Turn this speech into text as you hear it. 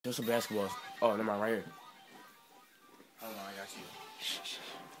Just some basketballs. Oh, never mind, right here. Hold on, I got you.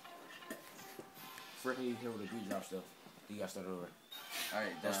 Freaking you here with the beat drop stuff. You got to start over.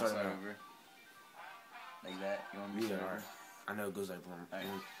 Alright, then I'll start over. Like that? You want me to start over? I know it goes like boom. Alright.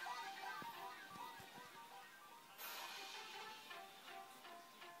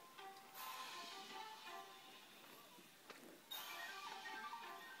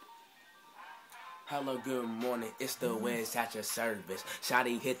 Hello, good morning. It's the West at your service.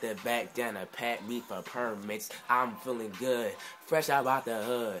 Shotty hit the back down and pat me for permits. I'm feeling good, fresh out about the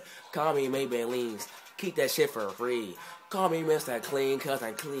hood. Call me Maybellines, keep that shit for free. Call me Mr. Clean, cause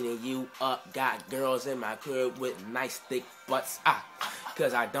I'm cleaning you up. Got girls in my crib with nice thick butts.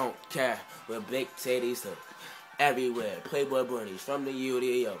 Cause I don't care with big titties everywhere. Playboy bunnies from the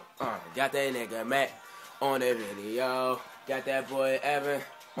UDO. Got that nigga Matt on the video. Got that boy Evan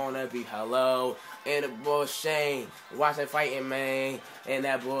on the beat, hello. And the boy Shane, watching fighting, man. And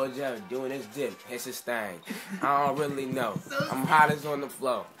that boy Jeff doing his dip, it's his thing. I don't really know. I'm hottest on the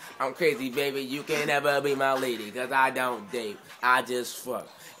floor. I'm crazy, baby. You can never be my lady, cause I don't date. I just fuck.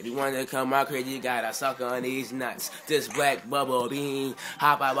 If you want to come out crazy, you gotta suck on these nuts. This black bubble bean,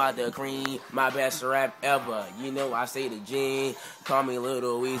 hop out about the cream. My best rap ever. You know I say the gene. Call me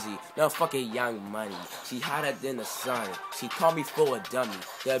Little Weezy. No fucking Young Money. She hotter than the sun. She call me for a dummy.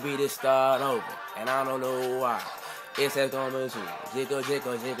 That beat is start over, and I don't know why. It's as gonna be jiggle,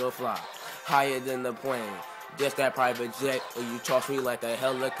 jiggle, jiggle, fly. Higher than the plane. Just that private jet, or you toss me like a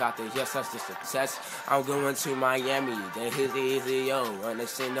helicopter. Yes, that's the success. I'm going to Miami, then here's the easy yo. Wanna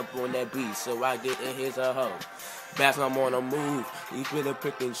send up on that beat, so I get in his a hoe. Bathroom on the move, you finna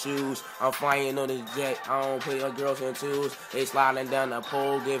picking shoes. I'm flying on the jet, I don't put your girls in twos. They sliding down the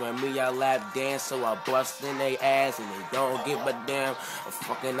pole, giving me a lap dance. So I bust in they ass and they don't give a damn.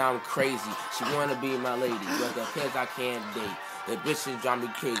 I'm crazy, she wanna be my lady, but because I can't date. The bitches drive me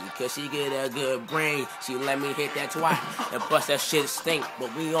crazy, cause she get a good brain. She let me hit that twat and bust that shit stink,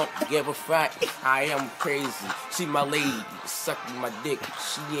 but we don't give a fuck. I am crazy, she my lady, sucking my dick.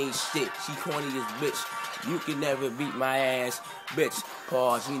 She ain't shit, she corny as bitch. You can never beat my ass, bitch.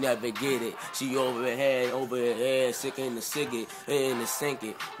 Pause, you never get it. She over her head, sick in the cigarette, in the sink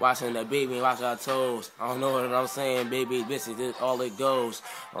it. Watching the baby, watch our toes. I don't know what I'm saying, baby. Bitches, this all it goes.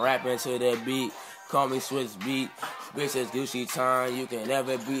 Rapping to the beat. Call me Switch Beat, bitches Gucci time. You can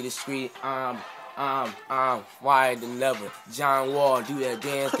never be the street. I'm wired than never. John Wall do that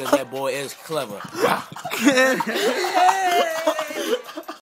dance cause that boy is clever. Wow.